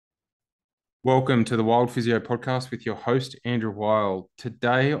Welcome to the Wild Physio podcast with your host, Andrew Wild.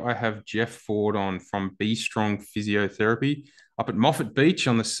 Today, I have Geoff Ford on from Be Strong Physiotherapy up at Moffat Beach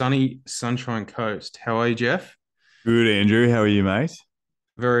on the sunny Sunshine Coast. How are you, Geoff? Good, Andrew. How are you, mate?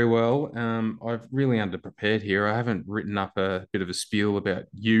 Very well. I've really underprepared here. I haven't written up a bit of a spiel about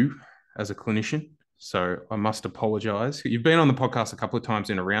you as a clinician, so I must apologize. You've been on the podcast a couple of times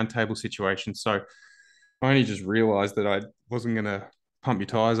in a roundtable situation, so I only just realized that I wasn't going to pump your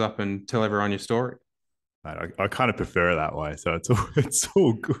tires up and tell everyone your story. Mate, I kind of prefer it that way, so it's all it's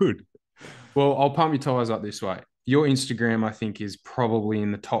all good. Well, I'll pump your tires up this way. Your Instagram, I think, is probably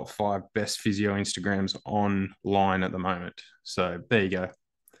in the top five best physio Instagrams online at the moment. So there you go.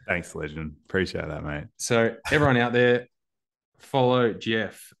 Thanks, legend. Appreciate that, mate. So everyone out there, follow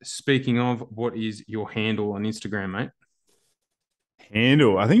Geoff. Speaking of, what is your handle on Instagram, mate?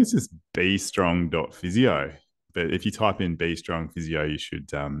 Handle, I think it's just bestrong.physio. But if you type in be strong physio, you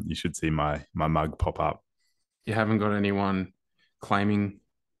should see my mug pop up. You haven't got anyone claiming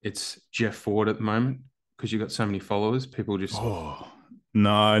it's Geoff Ford at the moment because you've got so many followers. People just Oh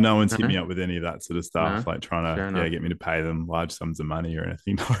no, no one's hit me no, up with any of that sort of stuff, no. like trying to Fair enough. get me to pay them large sums of money or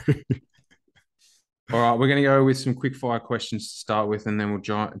anything. No. All right, we're going to go with some quick fire questions to start with, and then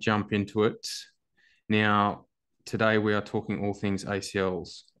we'll jump into it. Now, today we are talking all things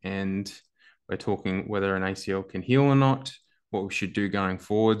ACLs, and we're talking whether an ACL can heal or not, what we should do going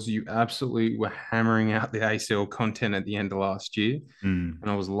forwards. You absolutely were hammering out the ACL content at the end of last year, Mm.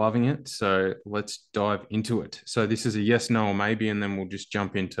 and I was loving it. So let's dive into it. So this is a yes, no, or maybe, and then we'll just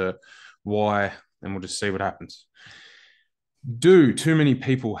jump into why, and we'll just see what happens. Do too many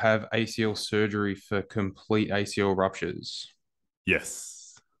people have ACL surgery for complete ACL ruptures?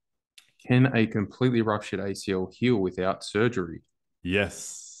 Yes. Can a completely ruptured ACL heal without surgery?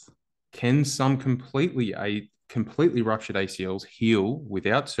 Yes. Can some completely ruptured ACLs heal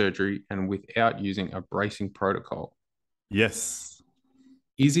without surgery and without using a bracing protocol? Yes.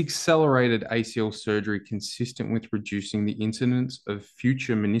 Is accelerated ACL surgery consistent with reducing the incidence of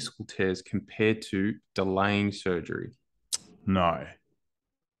future meniscal tears compared to delaying surgery? No.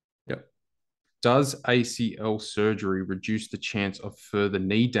 Yep. Does ACL surgery reduce the chance of further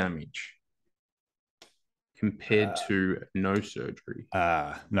knee damage compared Uh, to no surgery?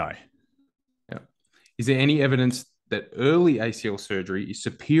 no. Yeah. Is there any evidence that early ACL surgery is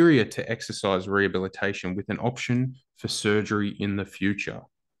superior to exercise rehabilitation with an option for surgery in the future?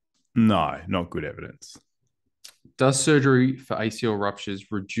 No, not good evidence. Does surgery for ACL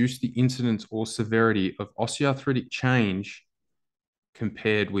ruptures reduce the incidence or severity of osteoarthritic change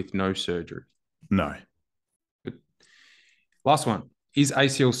compared with no surgery? No. Good. Last one. Is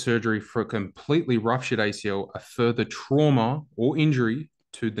ACL surgery for a completely ruptured ACL a further trauma or injury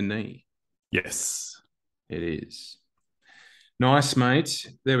to the knee? Yes. It is. Nice, mate.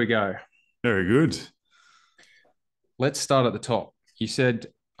 There we go. Very good. Let's start at the top. You said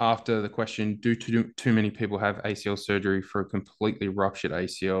after the question, do too many people have ACL surgery for a completely ruptured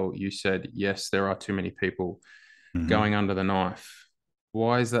ACL? You said, yes, there are too many people Mm-hmm. going under the knife.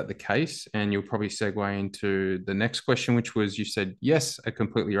 Why is that the case? And you'll probably segue into the next question, which was you said, yes, a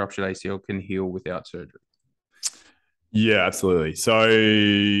completely ruptured ACL can heal without surgery. Yeah, absolutely. So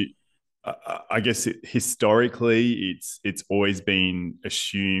I guess historically, it's always been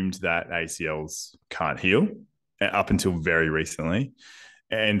assumed that ACLs can't heal up until very recently,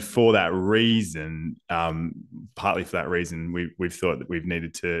 and for that reason, partly for that reason, we've thought that we've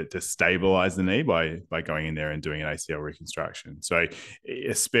needed to stabilize the knee by going in there and doing an ACL reconstruction. So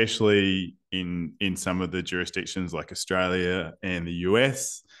especially in some of the jurisdictions like Australia and the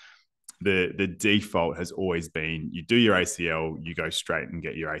US, the default has always been you do your ACL, you go straight and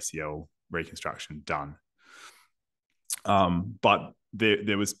get your ACL reconstruction done. But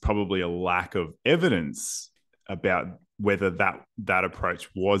there was probably a lack of evidence about whether that approach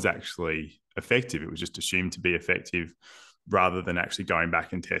was actually effective. It was just assumed to be effective rather than actually going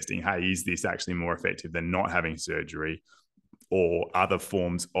back and testing, hey, is this actually more effective than not having surgery or other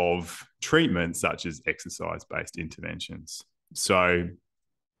forms of treatment such as exercise-based interventions? So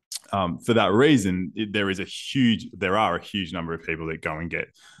for that reason, there are a huge number of people that go and get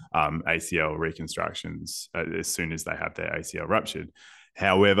ACL reconstructions as soon as they have their ACL ruptured.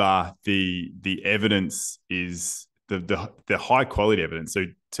 However, the evidence is the high quality evidence. So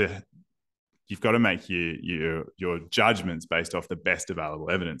to you've got to make your judgments based off the best available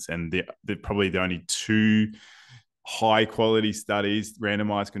evidence, and the probably the only two high quality studies,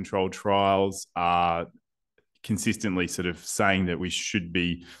 randomized controlled trials, are consistently sort of saying that we should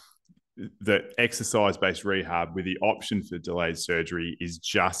be that exercise-based rehab with the option for delayed surgery is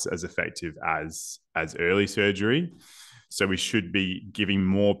just as effective as early surgery. So we should be giving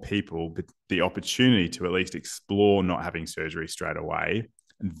more people the opportunity to at least explore not having surgery straight away,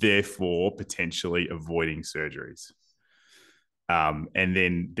 therefore potentially avoiding surgeries. And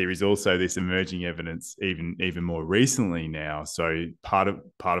then there is also this emerging evidence, even more recently now. So part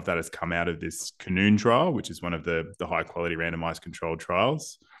of that has come out of this Canoon trial, which is one of the high quality randomized controlled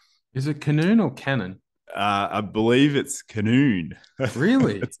trials. Is it Canoon or Canon? I believe it's Canoon.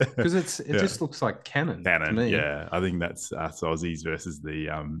 Really? Because it Yeah. just looks like Canon to Canon, me. yeah. I think that's us Aussies versus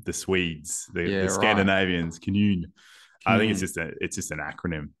the Swedes, Yeah, the right. Scandinavians. Canoon. I think Canoon. it's just an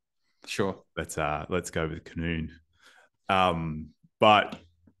acronym. Sure. Let's go with Canoon. But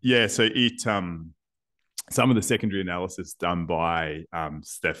yeah, so it some of the secondary analysis done by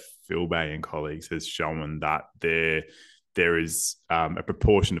Steph Philbay and colleagues has shown that there is a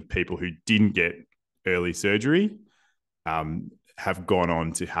proportion of people who didn't get early surgery have gone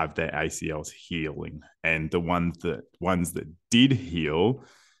on to have their ACLs healing, and the ones that did heal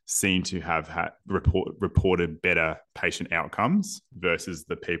seem to have reported better patient outcomes versus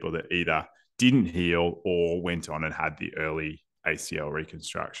the people that either didn't heal or went on and had the early ACL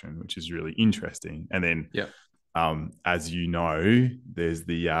reconstruction, which is really interesting. And then, yeah, as you know, there's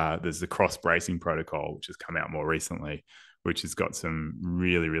the cross bracing protocol, which has come out more recently, which has got some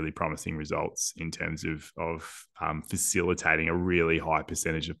really, really promising results in terms of facilitating a really high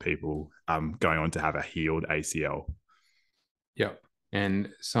percentage of people going on to have a healed ACL. yeah.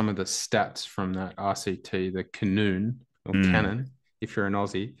 And some of the stats from that RCT, the Canoon or Mm. Canon, if you're an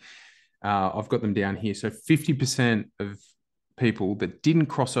Aussie, I've got them down here. So 50% of people that didn't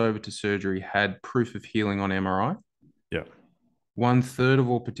cross over to surgery had proof of healing on MRI. Yeah. 1/3 of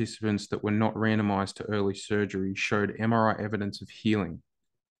all participants that were not randomized to early surgery showed MRI evidence of healing.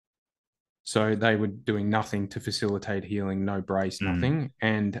 So they were doing nothing to facilitate healing, no brace, Mm. nothing.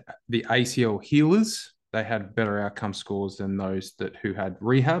 And the ACL healers, they had better outcome scores than those who had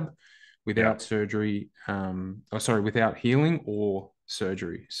rehab Yeah. without surgery, without healing or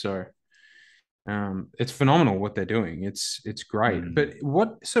surgery. So it's phenomenal what they're doing. It's great. Mm. But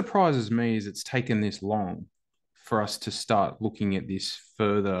what surprises me is it's taken this long for us to start looking at this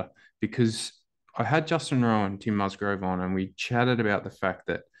further, because I had Justin Rowe and Tim Musgrove on, and we chatted about the fact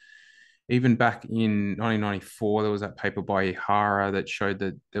that even back in 1994, there was that paper by Ihara that showed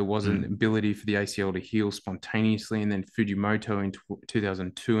that there was an Mm. ability for the ACL to heal spontaneously, and then Fujimoto in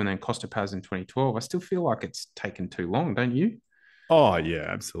 2002, and then Costapaz in 2012. I still feel like it's taken too long, don't you? Oh yeah,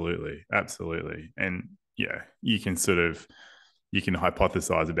 absolutely, absolutely. And yeah, you can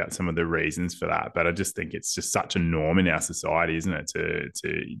hypothesize about some of the reasons for that, but I just think it's just such a norm in our society, isn't it?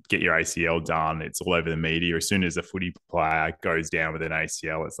 To get your ACL done, it's all over the media. As soon as a footy player goes down with an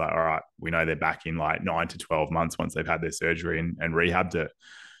ACL, it's like, all right, we know they're back in like 9 to 12 months once they've had their surgery and rehabbed it.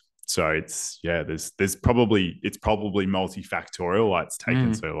 So it's probably multifactorial why it's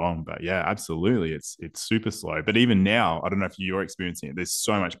taken Mm. so long. But yeah, absolutely, it's super slow. But even now, I don't know if you're experiencing it. There's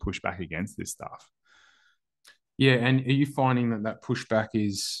so much pushback against this stuff. Yeah, and are you finding that that pushback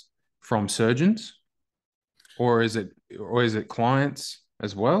is from surgeons, or is it clients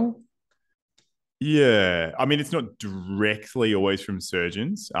as well? Yeah, I mean, it's not directly always from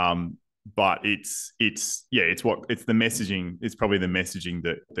surgeons, but it's the messaging. It's probably the messaging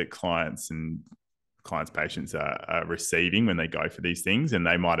that clients patients are receiving when they go for these things, and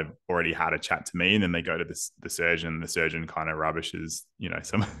they might have already had a chat to me, and then they go to the surgeon. The surgeon kind of rubbishes,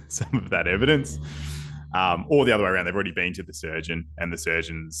 some of that evidence, or the other way around. They've already been to the surgeon, and the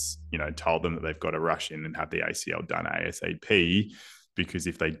surgeon's told them that they've got to rush in and have the ACL done ASAP, because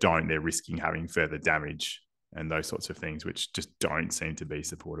if they don't, they're risking having further damage and those sorts of things, which just don't seem to be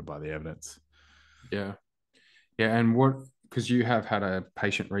supported by the evidence. Yeah. Yeah, because you have had a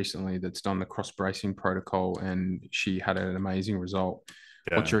patient recently that's done the cross bracing protocol and she had an amazing result.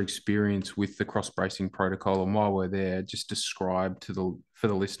 What's Yeah. your experience with the cross bracing protocol? And while we're there, just describe for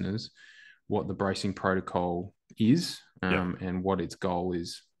the listeners what the bracing protocol is, Yeah. and what its goal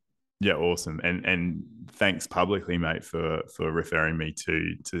is. Yeah, awesome. And thanks publicly, mate, for referring me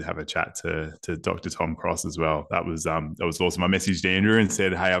to have a chat to Dr. Tom Cross as well. That was awesome. I messaged Andrew and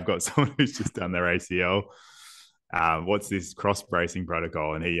said, hey, I've got someone who's just done their ACL. What's this cross bracing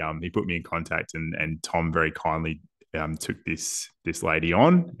protocol? And he put me in contact, and Tom very kindly took this lady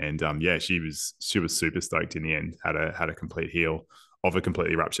on, and she was super stoked in the end. Had a complete heal of a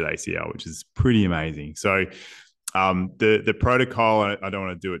completely ruptured ACL, which is pretty amazing. So the protocol, I don't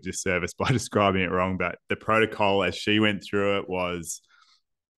want to do it disservice by describing it wrong, but the protocol as she went through it was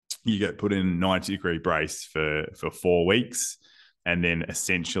you get put in a 90-degree brace for 4 weeks. And then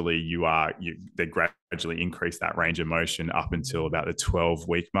essentially they gradually increase that range of motion up until about the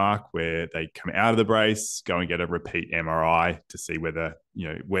 12-week mark, where they come out of the brace, go and get a repeat MRI to see whether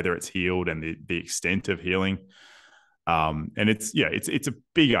it's healed and the extent of healing. And it's a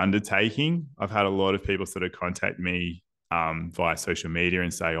big undertaking. I've had a lot of people sort of contact me via social media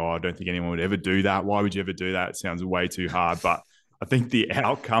and say, "Oh, I don't think anyone would ever do that. Why would you ever do that? It sounds way too hard." But I think the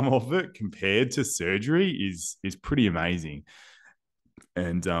outcome of it compared to surgery is pretty amazing.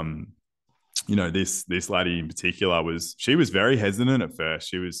 And this lady in particular was very hesitant at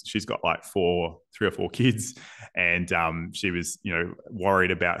first. She's got like 3 or 4 kids, and she was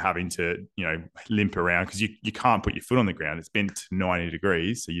worried about having to limp around, because you can't put your foot on the ground. It's bent 90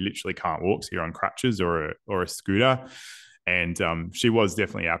 degrees, so you literally can't walk. So you're on crutches or a scooter. And she was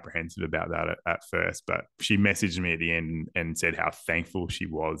definitely apprehensive about that at first, but she messaged me at the end and said how thankful she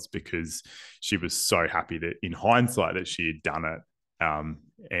was, because she was so happy that in hindsight that she had done it.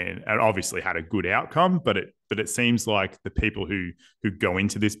 And obviously had a good outcome, but it seems like the people who go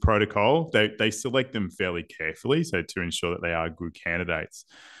into this protocol, they select them fairly carefully, so to ensure that they are good candidates.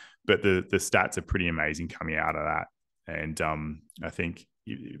 But the stats are pretty amazing coming out of that. And I think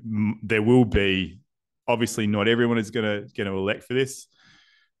there will be, obviously not everyone is going to elect for this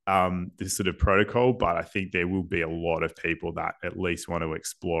sort of protocol, but I think there will be a lot of people that at least want to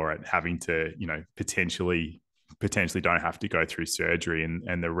explore it, having to potentially don't have to go through surgery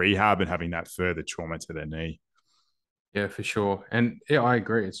and the rehab and having that further trauma to their knee. Yeah, for sure. And yeah, I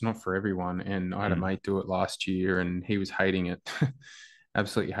agree. It's not for everyone. And I had a mate do it last year and he was hating it,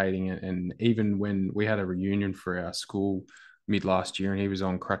 absolutely hating it. And even when we had a reunion for our school mid last year, and he was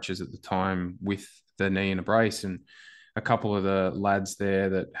on crutches at the time with the knee in a brace, and a couple of the lads there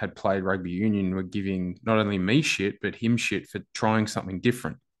that had played rugby union were giving not only me shit, but him shit for trying something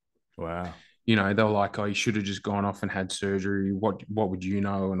different. Wow. They were like, "Oh, you should have just gone off and had surgery. What would you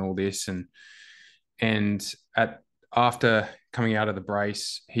know?" And all this. And after coming out of the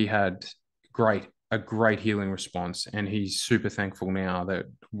brace, he had a great healing response. And he's super thankful now that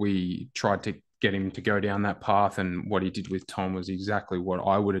we tried to get him to go down that path. And what he did with Tom was exactly what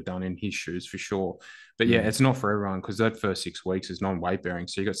I would have done in his shoes, for sure. But yeah, it's not for everyone, because that first 6 weeks is non-weight bearing.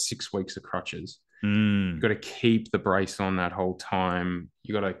 So you got 6 weeks of crutches. You've got to keep the brace on that whole time.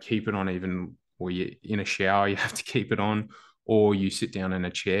 You got to keep it on even when you're in a shower, you have to keep it on, or you sit down in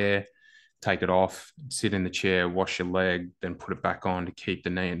a chair, take it off, sit in the chair, wash your leg, then put it back on to keep the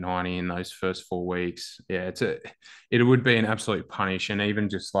knee at 90 in those first 4 weeks. Yeah, it would be an absolute punish. And even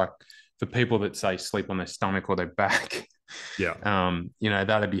just like for people that say sleep on their stomach or their back, Yeah.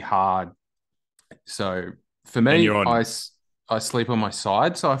 That'd be hard. So for And me, you're on. I sleep on my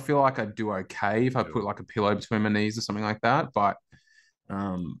side, so I feel like I do okay if I put like a pillow between my knees or something like that. But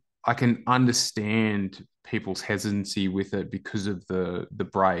I can understand people's hesitancy with it because of the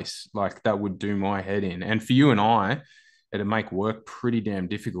brace. Like that would do my head in. And for you and I, it'd make work pretty damn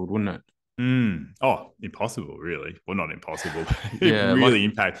difficult, wouldn't it? Oh, impossible, really. Well, not impossible, but it Yeah, like really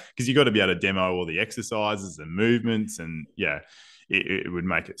impacts, because you got to be able to demo all the exercises and movements, and it would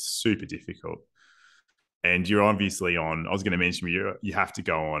make it super difficult. And you're obviously on, I was going to mention, you have to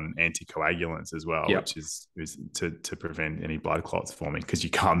go on anticoagulants as well, yep. which is to prevent any blood clots forming, because you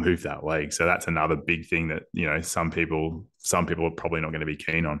can't move that leg. So that's another big thing that, some people are probably not going to be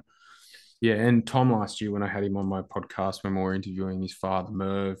keen on. Yeah, and Tom last year when I had him on my podcast when we were interviewing his father,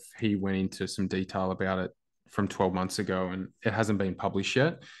 Merv, he went into some detail about it from 12 months ago, and it hasn't been published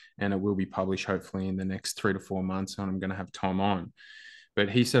yet, and it will be published hopefully in the next 3 to 4 months, and I'm going to have Tom on. But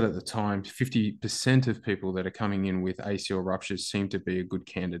he said at the time, 50% of people that are coming in with ACL ruptures seem to be a good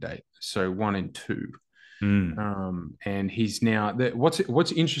candidate. So 1 in 2. And he's now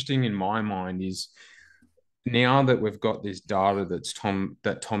what's interesting in my mind is now that we've got this data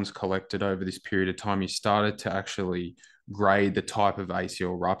that Tom's collected over this period of time, he started to actually grade the type of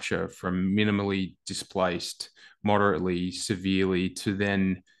ACL rupture from minimally displaced, moderately, severely, to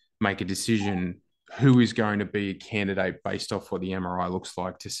then make a decision who is going to be a candidate based off what the MRI looks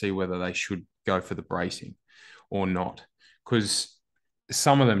like to see whether they should go for the bracing or not. Because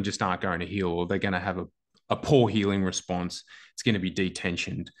some of them just aren't going to heal, or they're going to have a poor healing response. It's going to be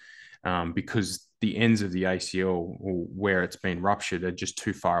detensioned because the ends of the ACL or where it's been ruptured are just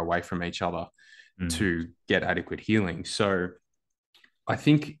too far away from each other to get adequate healing. So I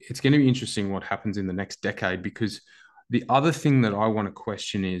think it's going to be interesting what happens in the next decade, because the other thing that I want to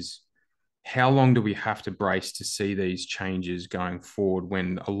question is how long do we have to brace to see these changes going forward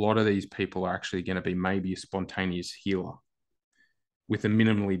when a lot of these people are actually going to be maybe a spontaneous healer with a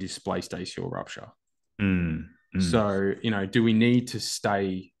minimally displaced ACL rupture? So, do we need to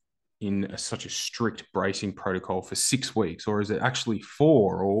stay such a strict bracing protocol for 6 weeks, or is it actually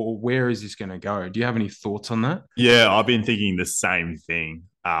 4, or where is this going to go? Do you have any thoughts on that? Yeah, I've been thinking the same thing.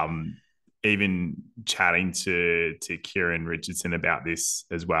 Even chatting to Kieran Richardson about this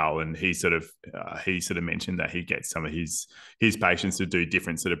as well, and he sort of mentioned that he gets some of his patients to do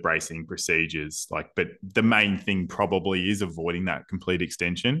different sort of bracing procedures. But the main thing probably is avoiding that complete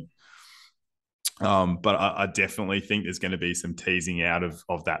extension. But I definitely think there's going to be some teasing out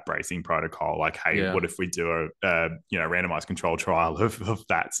of that bracing protocol. Like, hey, Yeah. what if we do a randomized control trial of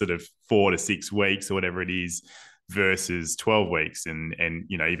that sort of 4 to 6 weeks or whatever it is versus 12 weeks and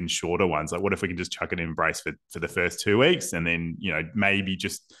even shorter ones. Like, what if we can just chuck it in brace for the first 2 weeks and then maybe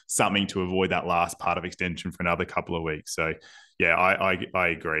just something to avoid that last part of extension for another couple of weeks. So yeah, I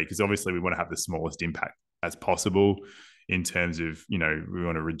agree, because obviously we want to have the smallest impact as possible in terms of, we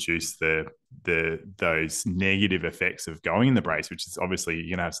want to reduce those negative effects of going in the brace, which is obviously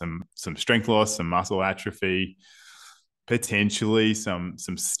you're going to have some strength loss, some muscle atrophy, potentially some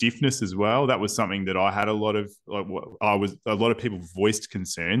stiffness as well. That was something that I had a lot of people voiced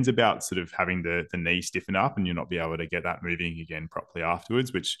concerns about, sort of having the knee stiffen up and you not be able to get that moving again properly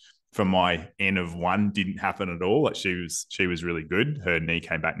afterwards, which for my N of 1 didn't happen at all. Like, she was really good. Her knee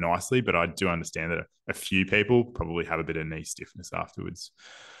came back nicely, but I do understand that a few people probably have a bit of knee stiffness afterwards.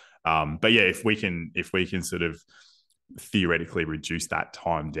 But yeah, if we can sort of theoretically reduce that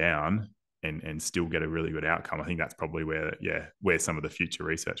time down and still get a really good outcome, I think that's probably where some of the future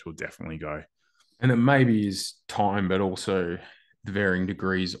research will definitely go. And it maybe is time, but also the varying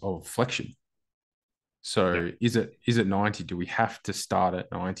degrees of flexion. Yeah. So is it 90? Do we have to start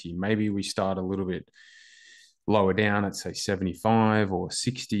at 90? Maybe we start a little bit lower down at, say, 75 or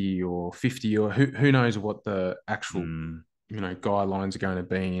 60 or 50, or who knows what the actual guidelines are going to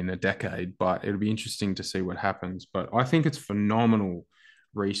be in a decade. But it'll be interesting to see what happens. But I think it's phenomenal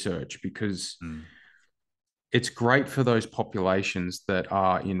research, because it's great for those populations that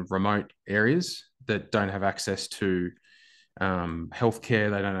are in remote areas that don't have access to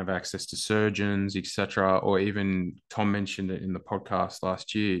healthcare, they don't have access to surgeons, etc. Or even Tom mentioned it in the podcast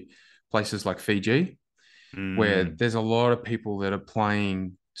last year, places like Fiji, where there's a lot of people that are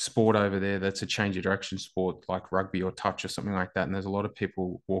playing sport over there that's a change of direction sport, like rugby or touch or something like that. And there's a lot of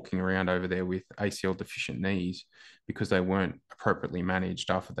people walking around over there with ACL deficient knees because they weren't appropriately managed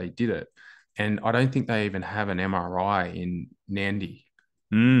after they did it. And I don't think they even have an MRI in Nandi.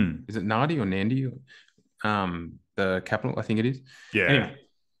 Is it Nadi or Nandi? The capital, I think it is. Yeah. Anyway,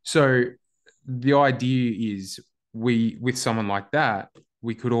 so the idea is, with someone like that,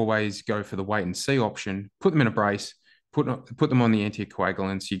 we could always go for the wait and see option, put them in a brace, put them on the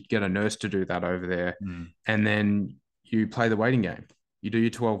anticoagulants. You get a nurse to do that over there, and then you play the waiting game. You do your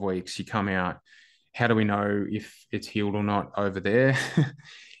 12 weeks, you come out. How do we know if it's healed or not over there?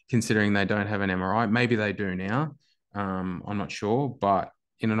 Considering they don't have an MRI, maybe they do now. I'm not sure, but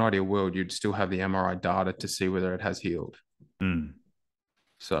in an ideal world, you'd still have the MRI data to see whether it has healed.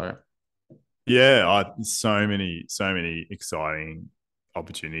 So, yeah, so many exciting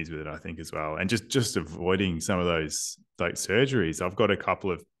opportunities with it, I think, as well, and just avoiding some of those like surgeries. I've got a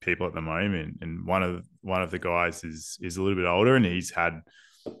couple of people at the moment, and one of the guys is a little bit older, and he's had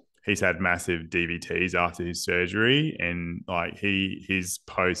massive DVTs after his surgery, and like his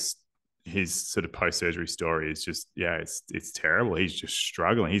sort of post-surgery story is just, it's terrible. He's just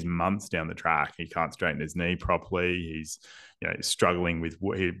struggling. He's months down the track. He can't straighten his knee properly. He's struggling with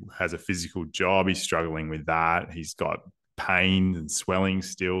what he has a physical job. He's struggling with that. He's got pain and swelling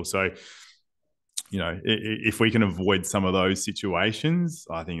still. So, if we can avoid some of those situations,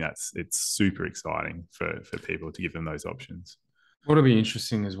 I think it's super exciting for people to give them those options. What'll be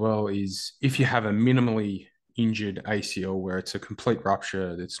interesting as well is if you have a minimally injured ACL where it's a complete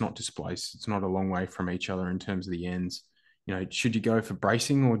rupture, that's not displaced, it's not a long way from each other in terms of the ends, should you go for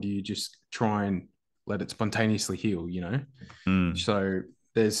bracing, or do you just try and let it spontaneously heal, So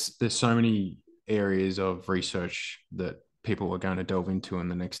there's so many areas of research that people are going to delve into in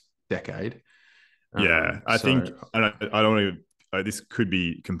the next decade. I think, and I don't want to, this could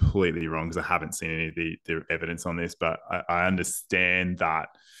be completely wrong because I haven't seen any of the evidence on this, but I understand that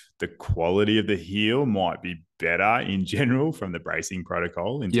the quality of the heel might be better in general from the bracing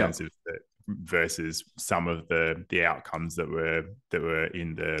protocol in terms of versus some of the outcomes that were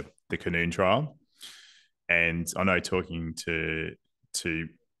in the Canoon trial. And I know, talking to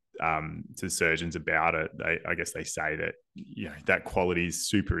surgeons about it, I guess they say that that quality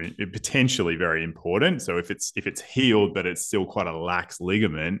is potentially very important. So if it's healed but it's still quite a lax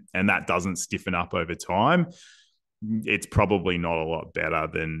ligament and that doesn't stiffen up over time, it's probably not a lot better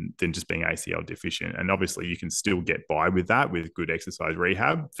than just being ACL deficient. And obviously, you can still get by with that with good exercise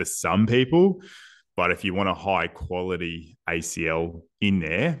rehab for some people. But if you want a high quality ACL in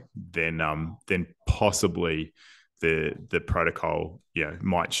there, then possibly the protocol,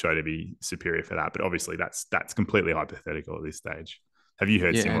 might show to be superior for that. But obviously, that's completely hypothetical at this stage. Have you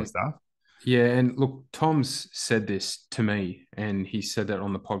heard Yeah, similar and stuff? yeah, and look, Tom's said this to me, and he said that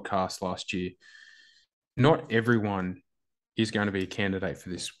on the podcast last year. Not everyone is going to be a candidate for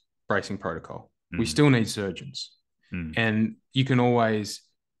this bracing protocol. We Mm, still need surgeons, mm, and you can always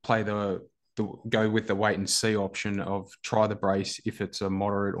play the go with the wait and see option of try the brace if it's a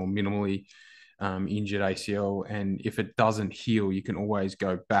moderate or minimally injured ACL, and if it doesn't heal, you can always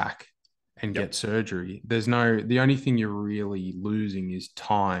go back and yep. get surgery. The only thing you're really losing is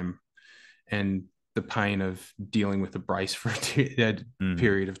time and the pain of dealing with the brace for a Mm.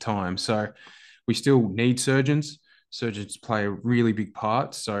 period of time. So we still need surgeons. Surgeons play a really big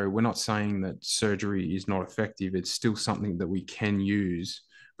part. So we're not saying that surgery is not effective. It's still something that we can use.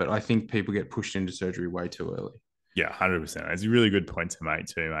 But I think people get pushed into surgery way too early. Yeah, 100%. It's a really good point to make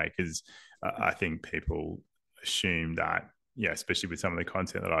too, mate, because I think people assume that, yeah, especially with some of the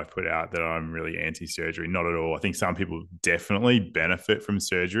content that I've put out, that I'm really anti-surgery. Not at all. I think some people definitely benefit from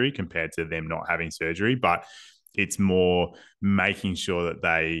surgery compared to them not having surgery, but it's more making sure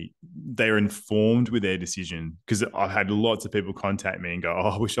that they're informed with their decision. Because I've had lots of people contact me and go, "Oh,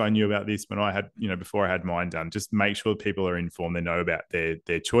 I wish I knew about this when I had, before I had mine done." Just make sure people are informed, they know about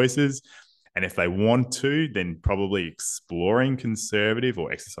their choices, and if they want to, then probably exploring conservative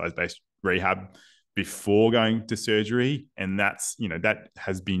or exercise-based rehab before going to surgery. And that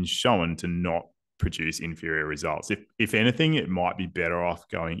has been shown to not produce inferior results. If anything, you might be better off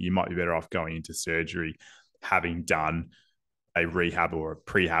going into surgery having done a rehab or a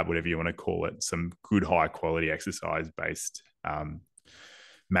prehab, whatever you want to call it, some good high quality exercise based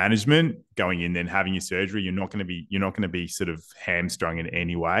management going in, then having your surgery. You're not going to be sort of hamstrung in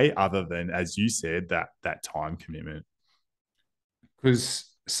any way other than, as you said, that time commitment. Because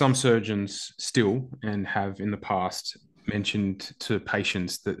some surgeons still and have in the past mentioned to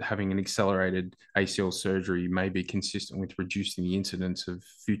patients that having an accelerated ACL surgery may be consistent with reducing the incidence of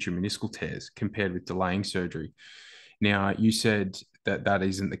future meniscal tears compared with delaying surgery. Now, you said that that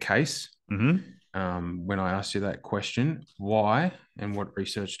isn't the case. Mm-hmm. When I asked you that question, why and what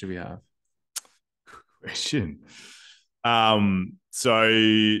research do we have? Question. So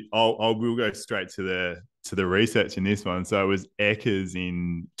I will go straight to the research in this one. So it was Eckers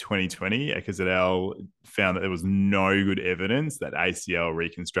in 2020. Eckers et al. Found that there was no good evidence that ACL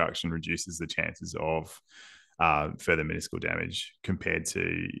reconstruction reduces the chances of further meniscal damage compared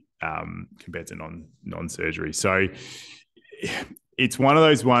to non surgery. So it's one of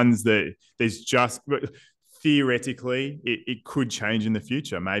those ones that there's just theoretically it could change in the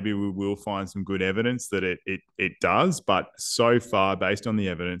future. Maybe we will find some good evidence that it does, but so far, based on the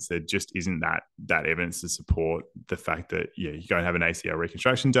evidence, there just isn't that evidence to support the fact that you're going to have an ACL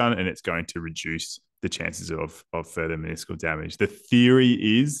reconstruction done and it's going to reduce the chances of further meniscal damage. The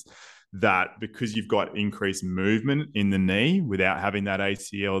theory is that because you've got increased movement in the knee without having that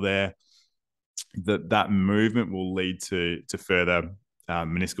ACL there, that movement will lead to further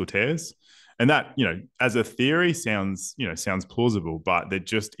meniscal tears. And that, as a theory sounds plausible, but there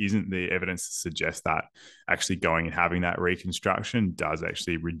just isn't the evidence to suggest that actually going and having that reconstruction does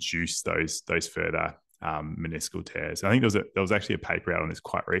actually reduce those further meniscal tears. I think there was actually a paper out on this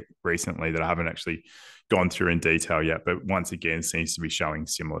quite recently that I haven't actually gone through in detail yet, but once again seems to be showing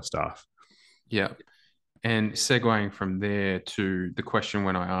similar stuff. Yeah. And segueing from there to the question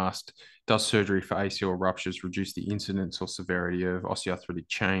when I asked, does surgery for ACL ruptures reduce the incidence or severity of osteoarthritic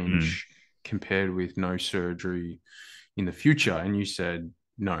change compared with no surgery in the future? And you said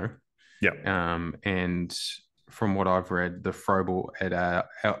no. Yeah. And from what I've read, the Frobel et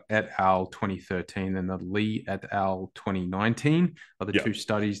al. 2013 and the Lee et al. 2019 are the two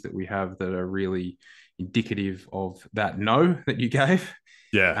studies that we have that are really indicative of that no that you gave.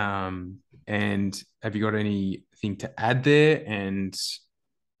 Yeah. And have you got anything to add there and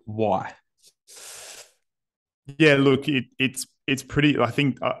why? Yeah, look, it's pretty. I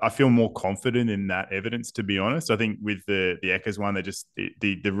think I feel more confident in that evidence, to be honest. I think with the Eckers one, they just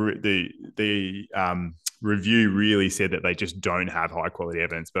the review really said that they just don't have high quality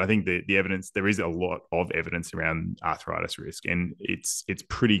evidence. But I think the evidence, there is a lot of evidence around arthritis risk, and it's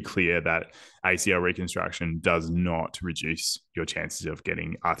pretty clear that ACL reconstruction does not reduce your chances of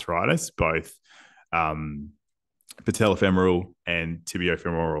getting arthritis, both patellofemoral and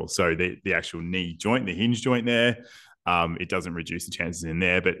tibiofemoral. So the actual knee joint, the hinge joint there, It doesn't reduce the chances in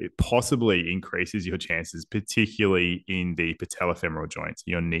there, but it possibly increases your chances, particularly in the patellofemoral joints,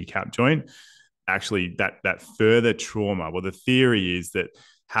 your kneecap joint. Actually, that further trauma. Well, the theory is that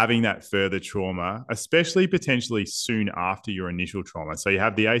having that further trauma, especially potentially soon after your initial trauma. So you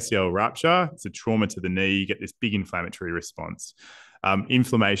have the ACL rupture, it's a trauma to the knee, you get this big inflammatory response.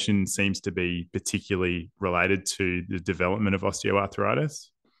 Inflammation seems to be particularly related to the development of osteoarthritis.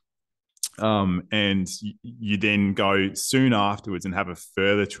 And you then go soon afterwards and have a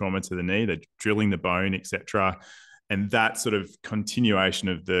further trauma to the knee, they're drilling the bone, etc. And that sort of continuation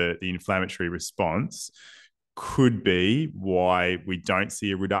of the inflammatory response could be why we don't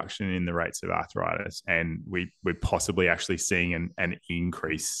see a reduction in the rates of arthritis, and we're possibly actually seeing an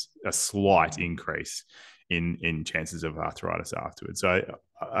increase, a slight increase in chances of arthritis afterwards. So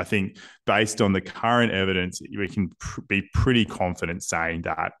I think based on the current evidence, we can be pretty confident saying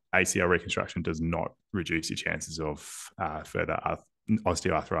that ACL reconstruction does not reduce your chances of further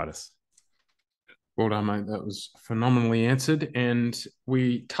osteoarthritis. Well done, mate. That was phenomenally answered. And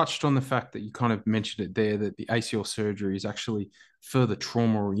we touched on the fact that you kind of mentioned it there, that the ACL surgery is actually further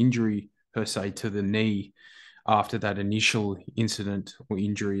trauma or injury per se to the knee after that initial incident or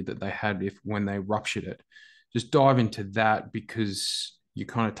injury that they had when they ruptured it. Just dive into that, because you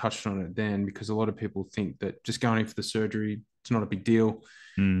kind of touched on it then, because a lot of people think that just going in for the surgery, it's not a big deal.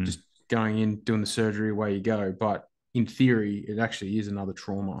 Just going in, doing the surgery, away you go. But in theory, it actually is another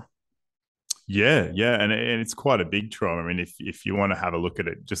trauma. Yeah, and it's quite a big trauma. I mean, if you want to have a look at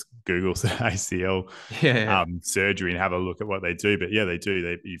it, just Google ACL surgery and have a look at what they do. But yeah, they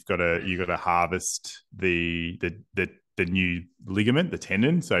do. You've got to harvest the new ligament, the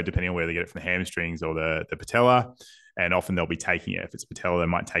tendon. So depending on where they get it from the hamstrings or the patella, and often they'll be taking it. If it's patella, they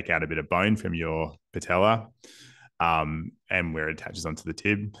might take out a bit of bone from your patella. And where it attaches onto the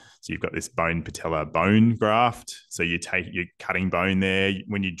tib. So you've got this bone patella bone graft. So you're cutting bone there.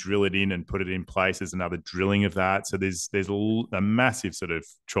 When you drill it in and put it in place, there's another drilling of that. So there's a massive sort of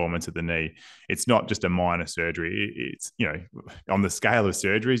trauma to the knee. It's not just a minor surgery. It's, on the scale of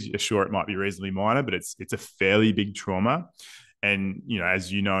surgeries, sure, it might be reasonably minor, but it's a fairly big trauma. And,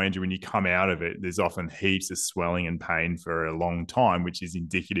 as you know, Andrew, when you come out of it, there's often heaps of swelling and pain for a long time, which is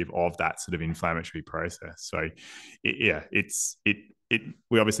indicative of that sort of inflammatory process. So, we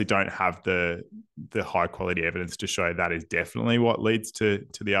obviously don't have the high quality evidence to show that is definitely what leads to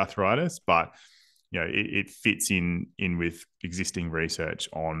the arthritis, but it fits in with existing research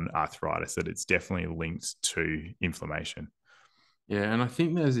on arthritis that it's definitely linked to inflammation. Yeah, and I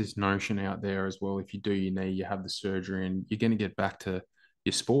think there's this notion out there as well. If you do your knee, you have the surgery, and you're going to get back to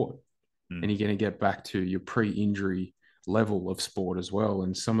your sport, and you're going to get back to your pre-injury level of sport as well.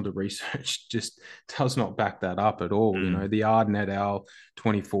 And some of the research just does not back that up at all. The Arden et al.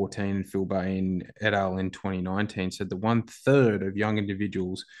 2014 and Phil Bain et al. In 2019 said that 1/3 of young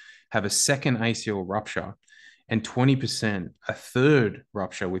individuals have a second ACL rupture, and 20%, a third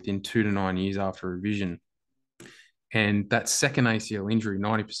rupture within 2 to 9 years after revision. And that second ACL injury,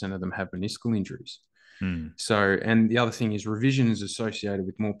 90% of them have meniscal injuries. So, and the other thing is revision is associated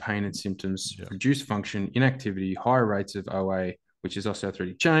with more pain and symptoms, reduced function, inactivity, higher rates of OA, which is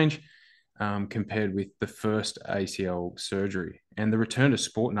osteoarthritic change, compared with the first ACL surgery. And the return to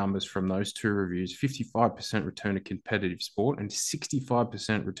sport numbers from those two reviews, 55% return to competitive sport and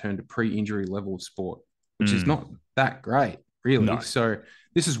 65% return to pre-injury level of sport, which is not that great, really. No. So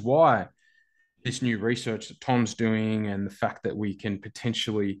this is why this new research that Tom's doing, and the fact that we can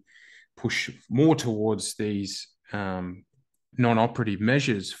potentially push more towards these non-operative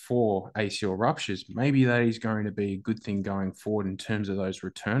measures for ACL ruptures, maybe that is going to be a good thing going forward in terms of those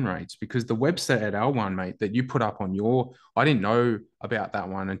return rates. Because the Webster et al. One, mate, that you put up on I didn't know about that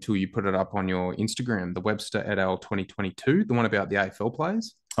one until you put it up on your Instagram, the Webster et al. 2022, the one about the AFL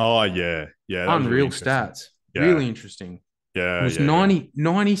players. Oh, yeah. Unreal really stats. Yeah. Really interesting. Yeah, it was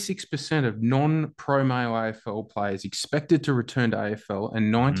 96% of non-pro male AFL players expected to return to AFL, and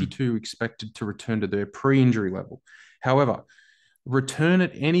 92 expected to return to their pre-injury level. However, return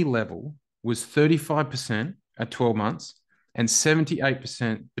at any level was 35% at 12 months and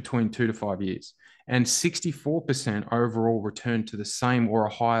 78% between 2 to 5 years, and 64% overall returned to the same or a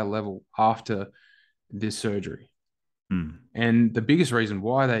higher level after this surgery. And the biggest reason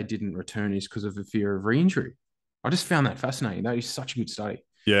why they didn't return is because of the fear of re-injury. I just found that fascinating. That is such a good study.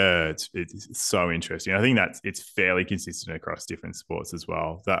 Yeah, it's so interesting. I think it's fairly consistent across different sports as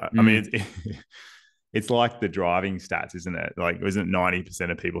well. I mean, it's like the driving stats, isn't it? Like, isn't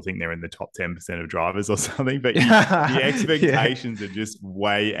 90% of people think they're in the top 10% of drivers or something? But the expectations are just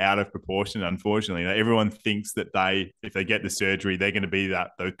way out of proportion, unfortunately. Everyone thinks that if they get the surgery, they're going to be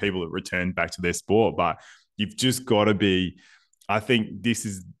those people that return back to their sport. But you've just got to be. I think this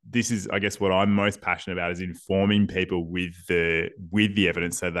is I guess what I'm most passionate about is informing people with the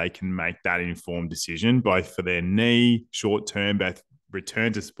evidence so they can make that informed decision, both for their knee, short term, both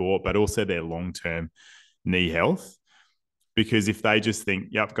return to sport, but also their long term knee health. Because if they just think,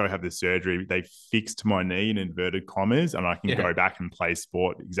 yep, go have the surgery, they fixed my knee in inverted commas, and I can Yeah. go back and play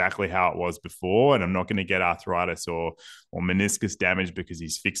sport exactly how it was before, and I'm not going to get arthritis or meniscus damage because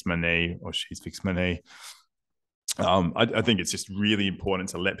he's fixed my knee or she's fixed my knee. I think it's just really important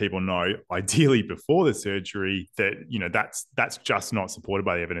to let people know, ideally before the surgery, that that's just not supported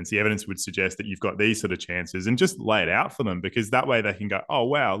by the evidence. The evidence would suggest that you've got these sort of chances, and just lay it out for them, because that way they can go, oh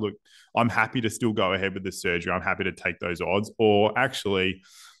wow, look, I'm happy to still go ahead with the surgery. I'm happy to take those odds, or actually,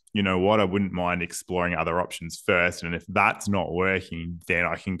 you know what, I wouldn't mind exploring other options first, and if that's not working, then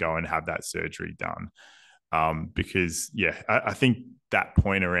I can go and have that surgery done. Because I think that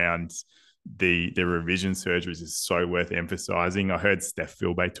point around the revision surgeries is so worth emphasizing. I heard Steph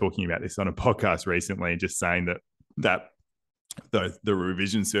Philbay talking about this on a podcast recently, and just saying that the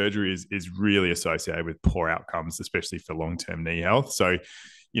revision surgery is really associated with poor outcomes, especially for long-term knee health. So,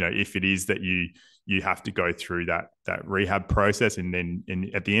 if it is that you have to go through that rehab process, and then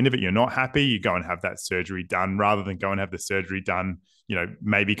at the end of it you're not happy, you go and have that surgery done, rather than go and have the surgery done,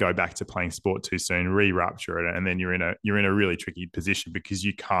 maybe go back to playing sport too soon, re-rupture it, and then you're in a really tricky position, because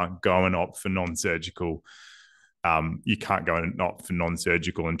you can't go and opt for non-surgical. You can't go and opt for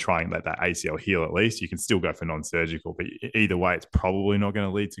non-surgical and try and let that ACL heal. At least you can still go for non-surgical, but either way, it's probably not going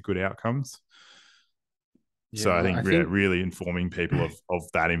to lead to good outcomes. So I think really informing people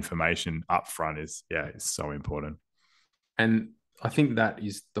of that information up front is so important. And I think that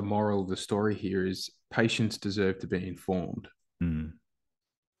is the moral of the story here: is patients deserve to be informed, and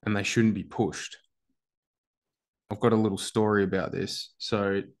they shouldn't be pushed. I've got a little story about this.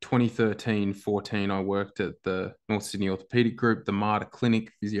 So 2013-14, I worked at the North Sydney Orthopaedic Group, the Mater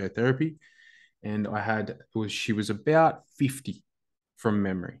Clinic Physiotherapy, and she was about 50 from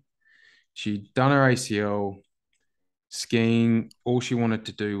memory. She'd done her ACL, skiing. All she wanted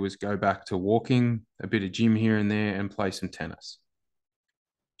to do was go back to walking, a bit of gym here and there, and play some tennis.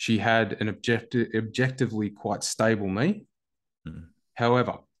 She had an objectively quite stable knee.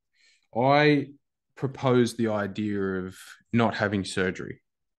 However, I proposed the idea of not having surgery.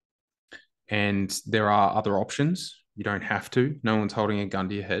 And there are other options. You don't have to. No one's holding a gun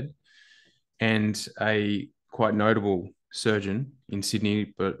to your head. And a quite notable surgeon in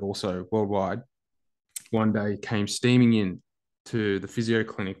Sydney, but also worldwide, one day came steaming in to the physio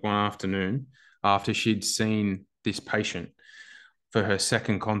clinic one afternoon after she'd seen this patient for her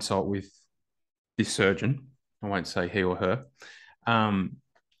second consult with this surgeon. I won't say he or her.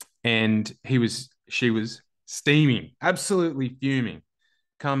 And she was steaming, absolutely fuming.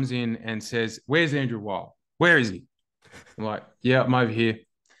 Comes in and says, "Where's Andrew Wild? Where is he?" I'm like, "Yeah, I'm over here."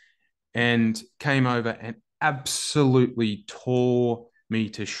 And came over and absolutely tore me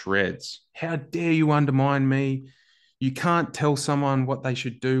to shreds. "How dare you undermine me? You can't tell someone what they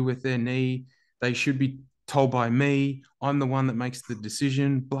should do with their knee. They should be told by me. I'm the one that makes the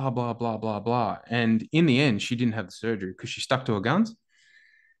decision, blah, blah, blah, blah, blah." And in the end, she didn't have the surgery because she stuck to her guns,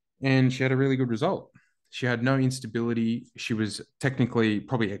 and she had a really good result. She had no instability. She was technically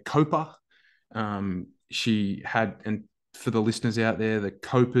probably a coper. She had, and for the listeners out there, the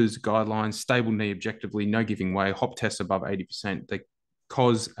COPA's guidelines: stable knee objectively, no giving way, hop tests above 80%, the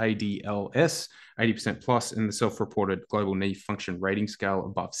COS ADLS 80% plus, and the self-reported global knee function rating scale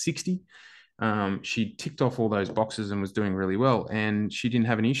above 60. She ticked off all those boxes and was doing really well, and she didn't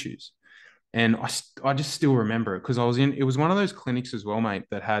have any issues. And I just still remember it because it was one of those clinics as well, mate,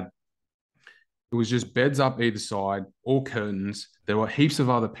 it was just beds up either side, all curtains. There were heaps of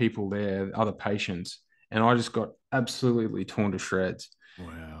other people there, other patients, and I just got absolutely torn to shreds.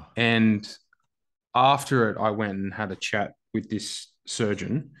 Wow. And after it, I went and had a chat with this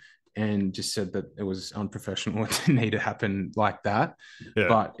surgeon and just said that it was unprofessional. It didn't need to happen like that. Yeah.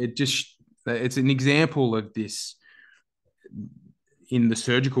 But it's an example of this. In the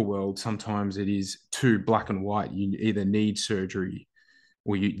surgical world, sometimes it is too black and white. You either need surgery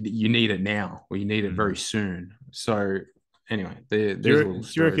or you need it now, or you need it very soon. So anyway, there's a little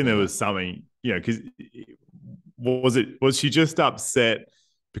story. Do you reckon there was something, because was she just upset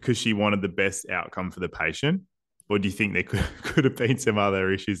because she wanted the best outcome for the patient? Or do you think there could have been some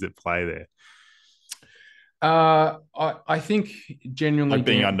other issues at play there? I think genuinely, like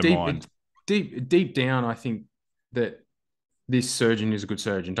being undermined. Deep down, I think that this surgeon is a good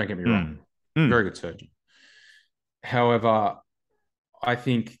surgeon. Don't get me wrong. Very good surgeon. However, I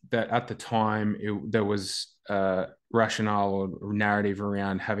think that at the time there was rationale or narrative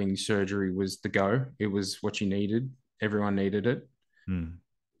around having surgery was the go. It was what you needed. Everyone needed it. Mm.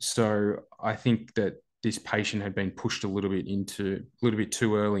 So I think that this patient had been pushed a little bit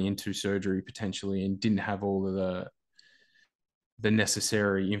too early into surgery potentially, and didn't have all of the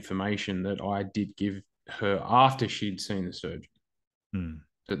necessary information that I did give her after she'd seen the surgeon. Mm.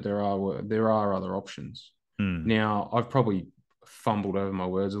 That there are other options. Mm. Now I've probably fumbled over my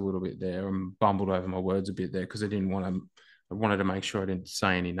words a little bit there and bumbled over my words a bit there because I wanted to make sure I didn't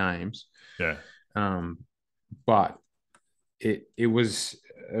say any names. Yeah. Um, but it was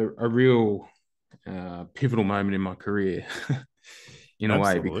a real pivotal moment in my career in a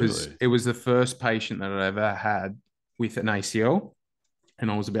way, because Absolutely. it was the first patient that I ever had with an ACL,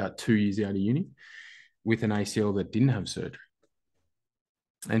 and I was about 2 years out of uni with an ACL that didn't have surgery,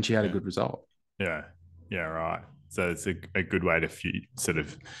 and she had a Yeah. good result. Yeah. Yeah. Right. So it's a good way to sort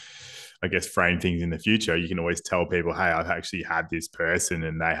of, I guess, frame things in the future. You can always tell people, hey, I've actually had this person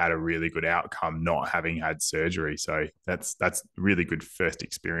and they had a really good outcome not having had surgery. So that's really good first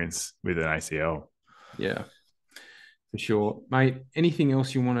experience with an ACL. Yeah, for sure, mate. Anything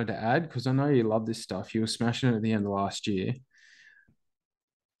else you wanted to add? Because I know you love this stuff. You were smashing it at the end of last year.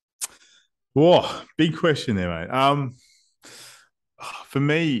 Whoa, big question there, mate. For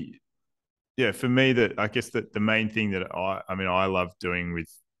me, yeah, for me, that I guess that the main thing that I mean, I love doing with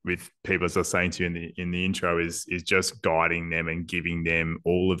people, as I was saying to you in the intro, is just guiding them and giving them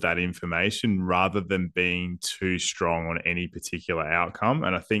all of that information rather than being too strong on any particular outcome.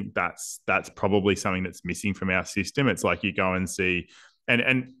 And I think that's probably something that's missing from our system. It's like you go and see,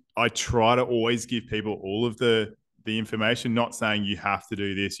 and I try to always give people all of the information, not saying you have to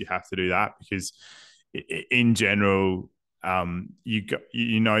do this, you have to do that, because in general,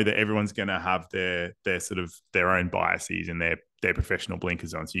 you know that everyone's going to have their sort of their own biases and their professional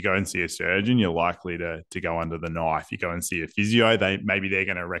blinkers on. So you go and see a surgeon, you're likely to go under the knife. You go and see a physio, they're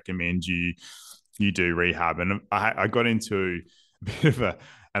going to recommend you do rehab. And I got into a bit of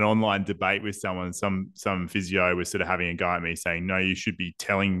an online debate with someone. Some physio was sort of having a go at me, saying, no, you should be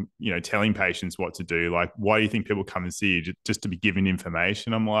telling patients what to do. Like, why do you think people come and see you just to be given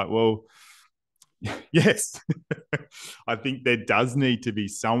information? I'm like, well, yes. I think there does need to be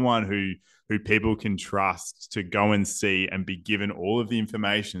someone who people can trust to go and see and be given all of the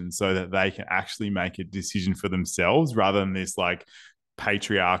information so that they can actually make a decision for themselves, rather than this like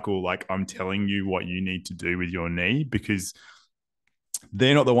patriarchal, like, I'm telling you what you need to do with your knee, because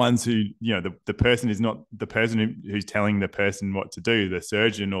they're not the ones who, the person is not the person who's telling the person what to do. The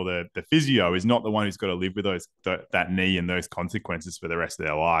surgeon or the physio is not the one who's got to live with that knee and those consequences for the rest of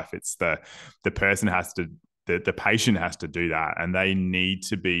their life. It's the person has to, the patient has to do that, and they need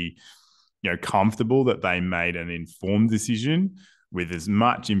to be, comfortable that they made an informed decision with as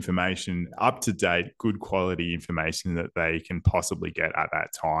much information, up to date, good quality information that they can possibly get at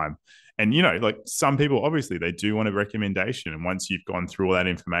that time. And, like, some people, obviously, they do want a recommendation. And once you've gone through all that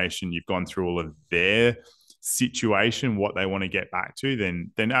information, you've gone through all of their situation, what they want to get back to,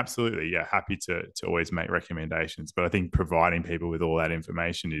 then absolutely, yeah, happy to always make recommendations. But I think providing people with all that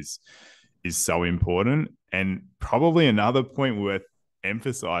information is so important. And probably another point worth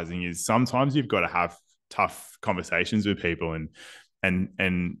emphasizing is sometimes you've got to have tough conversations with people and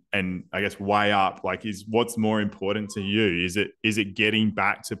I guess weigh up, like, is what's more important to you? Is it getting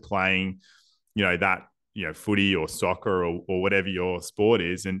back to playing, that, footy or soccer or whatever your sport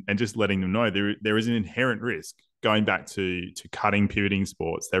is, and just letting them know there is an inherent risk going back to cutting, pivoting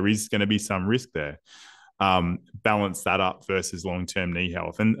sports. There is going to be some risk there. Balance that up versus long-term knee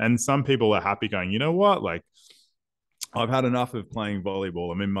health. And some people are happy going, you know what, like, I've had enough of playing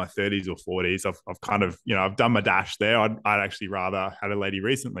volleyball. I'm in my 30s or 40s. I've kind of, I've done my dash there. I'd actually rather, had a lady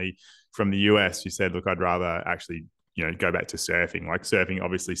recently from the US who said, look, I'd rather actually, go back to surfing. Like, surfing,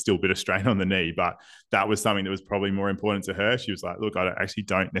 obviously still a bit of strain on the knee, but that was something that was probably more important to her. She was like, look, actually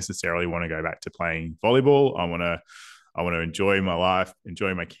don't necessarily want to go back to playing volleyball. I want to enjoy my life,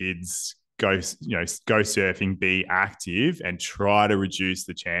 enjoy my kids, go surfing, be active, and try to reduce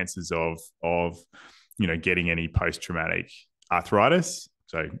the chances of getting any post-traumatic arthritis.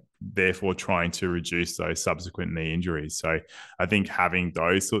 So therefore trying to reduce those subsequent knee injuries. So I think having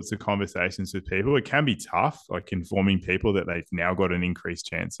those sorts of conversations with people, it can be tough, like informing people that they've now got an increased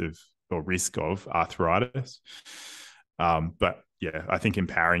chance of or risk of arthritis. But yeah, I think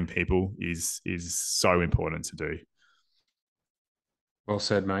empowering people is so important to do. Well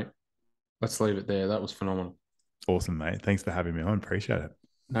said, mate. Let's leave it there. That was phenomenal. Awesome, mate. Thanks for having me on. Appreciate it.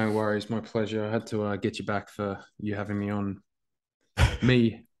 No worries, my pleasure. I had to get you back for you having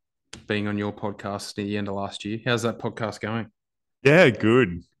me being on your podcast at the end of last year. How's that podcast going? Yeah,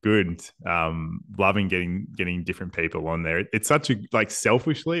 good, good. Loving getting different people on there. It's such a like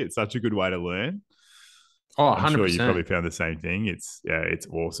selfishly, it's such a good way to learn. Oh, I'm sure you 100%. probably found the same thing. It's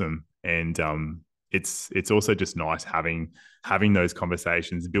awesome, and it's also just nice having those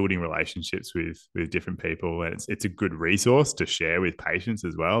conversations, building relationships with different people, and it's a good resource to share with patients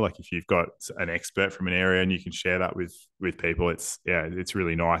as well. Like if you've got an expert from an area and you can share that with people, it's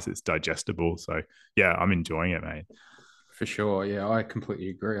really nice. It's digestible. So yeah, I'm enjoying it, mate. For sure. Yeah, I completely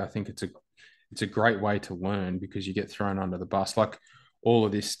agree. I think it's a great way to learn because you get thrown under the bus. Like all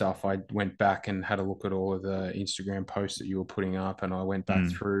of this stuff, I went back and had a look at all of the Instagram posts that you were putting up, and I went back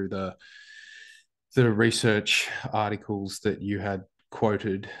Mm, through the research articles that you had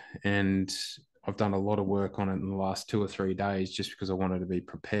quoted, and I've done a lot of work on it in the last 2 or 3 days just because I wanted to be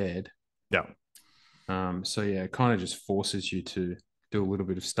prepared. yeah, So yeah, it kind of just forces you to do a little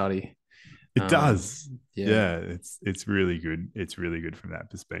bit of study. it Um, does. yeah, Yeah, it's really good. It's really good from that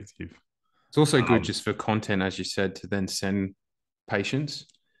perspective. it's also good Um, just for content, as you said, to then send patients.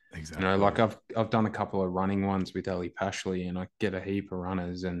 Like exactly. I've done a couple of running ones with Ellie Pashley, and I get a heap of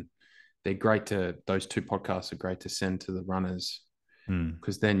runners, and they're great to those two podcasts are great to send to the runners Mm,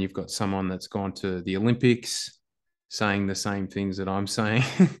 because then you've got someone that's gone to the Olympics saying the same things that I'm saying.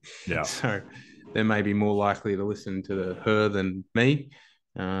 yeah. So they may be more likely to listen to her than me.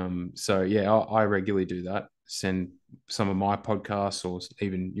 So yeah, I regularly do that. Send some of my podcasts or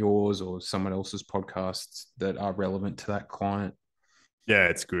even yours or someone else's podcasts that are relevant to that client. Yeah,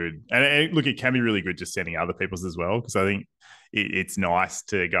 it's good. And look, it can be really good just sending other people's as well, because I think it's nice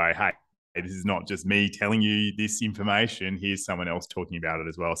to go, hey, this is not just me telling you this information. Here's someone else talking about it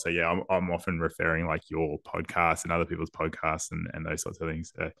as well. So yeah, I'm often referring like your podcast and other people's podcasts and those sorts of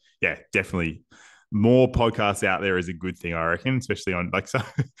things. Yeah, definitely more podcasts out there is a good thing, I reckon, especially on like, so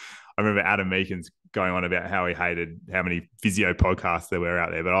I remember Adam Meakin's going on about how he hated how many physio podcasts there were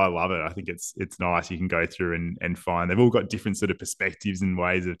out there, but I love it. I think it's nice. You can go through and find they've all got different sort of perspectives and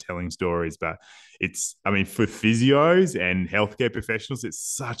ways of telling stories, but I mean, for physios and healthcare professionals, it's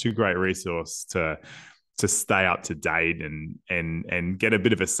such a great resource to stay up to date and get a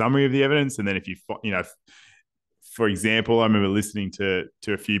bit of a summary of the evidence. And then if for example, I remember listening to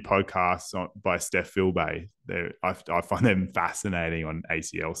a few podcasts by Steph Philbay. I find them fascinating on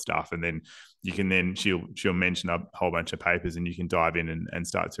ACL stuff, and then she'll mention a whole bunch of papers, and you can dive in and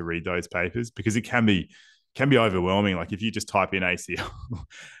start to read those papers because it can be overwhelming. Like if you just type in ACL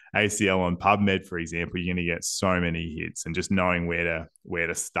ACL on PubMed, for example, you're going to get so many hits, and just knowing where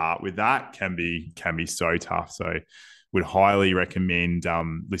to start with that can be so tough. So would highly recommend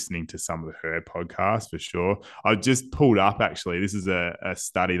listening to some of her podcasts for sure. I just pulled up actually. This is a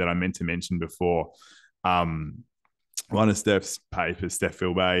study that I meant to mention before. Um, One of Steph's papers, Steph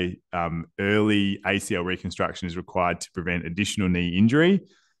Philbay, early ACL reconstruction is required to prevent additional knee injury,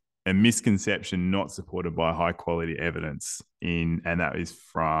 a misconception not supported by high quality evidence and that is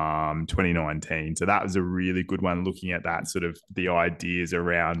from 2019. So that was a really good one, looking at that sort of the ideas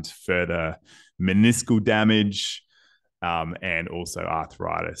around further meniscal damage, and also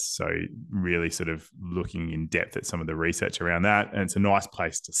arthritis. So really sort of looking in depth at some of the research around that. And it's a nice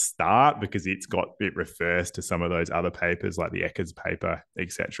place to start because it refers to some of those other papers like the Eckers paper,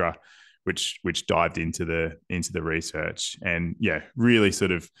 etc., which dived into the research. And yeah, really sort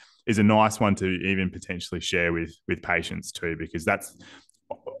of is a nice one to even potentially share with patients too, because that's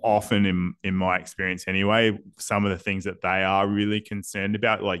often in my experience anyway, some of the things that they are really concerned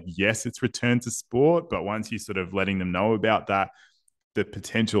about, like yes, it's return to sport, but once you sort of letting them know about that, the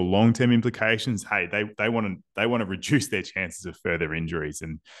potential long-term implications, hey, they want to reduce their chances of further injuries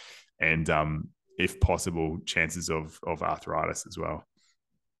and if possible chances of arthritis as well.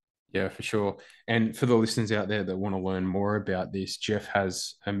 Yeah, for sure. And for the listeners out there that want to learn more about this, Geoff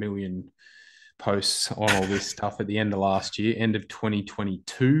has a million posts on all this stuff at the end of last year, end of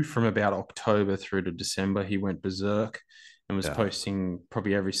 2022, from about October through to December. He went berserk and was Yeah. posting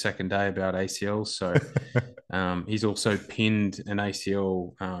probably every second day about ACL. So he's also pinned an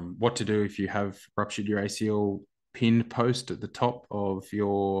ACL, what to do if you have ruptured your ACL pinned post at the top of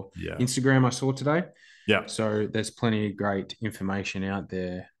your Yeah. Instagram I saw today. Yeah. So there's plenty of great information out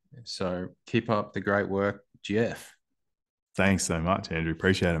there. So keep up the great work, Geoff. Thanks so much, Andrew.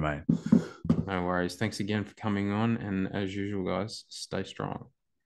 Appreciate it, mate. No worries. Thanks again for coming on. And as usual, guys, stay strong.